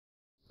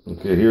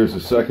Okay, here's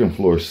the second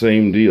floor,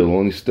 same deal. The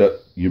only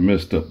step you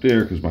missed up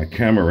there, because my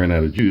camera ran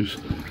out of juice,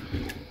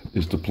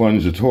 is to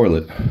plunge the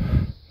toilet.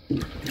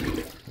 And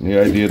the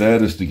idea of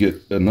that is to get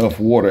enough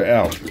water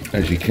out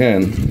as you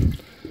can.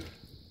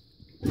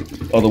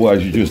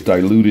 Otherwise, you're just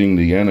diluting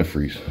the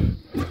antifreeze.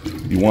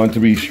 You want it to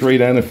be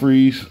straight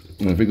antifreeze,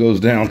 and if it goes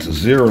down to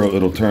 0,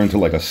 it'll turn to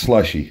like a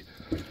slushy.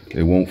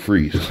 It won't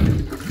freeze.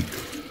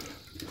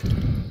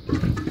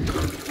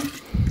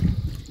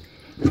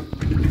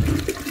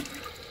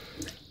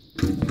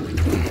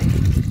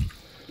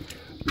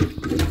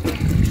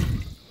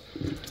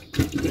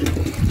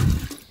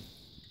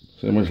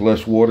 See how much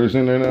less water's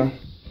in there now?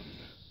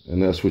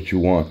 And that's what you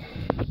want.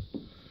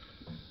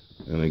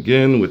 And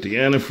again, with the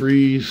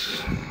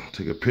antifreeze,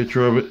 take a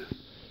picture of it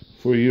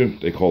for you.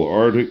 They call it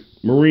Arctic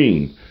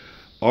Marine.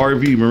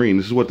 RV Marine.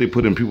 This is what they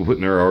put in, people put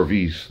in their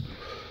RVs.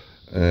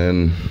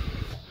 And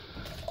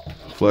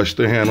flush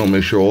the handle,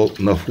 make sure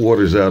enough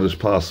water's out as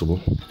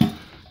possible.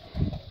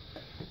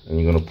 And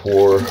you're gonna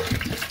pour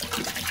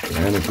the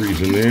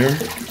antifreeze in there.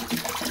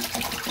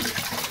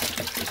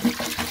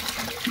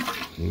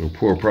 You're gonna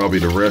pour probably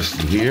the rest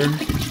in here.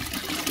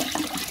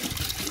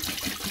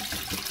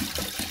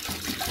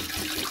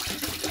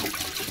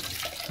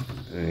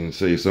 And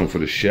save some for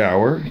the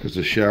shower, because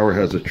the shower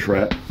has a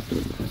trap.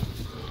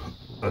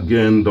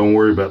 Again, don't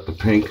worry about the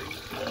pink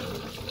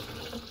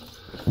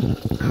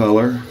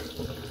color.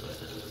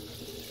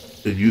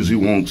 It usually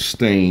won't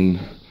stain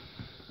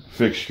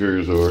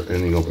fixtures or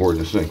anything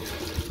important to sink.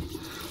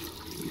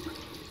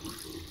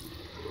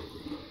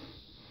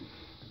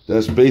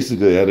 That's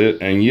basically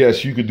it. And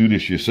yes, you could do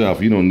this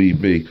yourself. You don't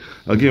need me.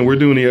 Again, we're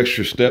doing the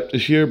extra step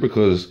this year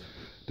because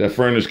that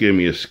furnace gave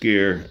me a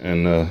scare.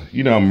 And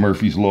you know how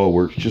Murphy's Law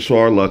works. Just so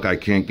our luck, I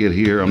can't get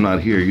here. I'm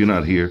not here. You're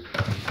not here.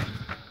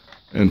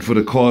 And for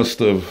the cost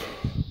of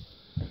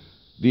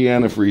the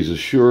antifreeze is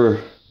sure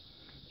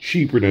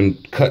cheaper than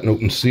cutting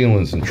open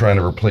ceilings and trying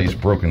to replace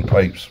broken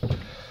pipes.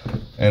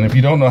 And if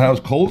you don't know how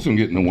cold it's gonna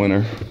get in the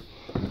winter,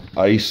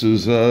 ice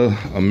is an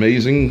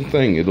amazing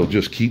thing. It'll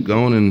just keep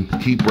going and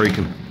keep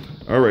breaking.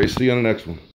 All right, see you on the next one.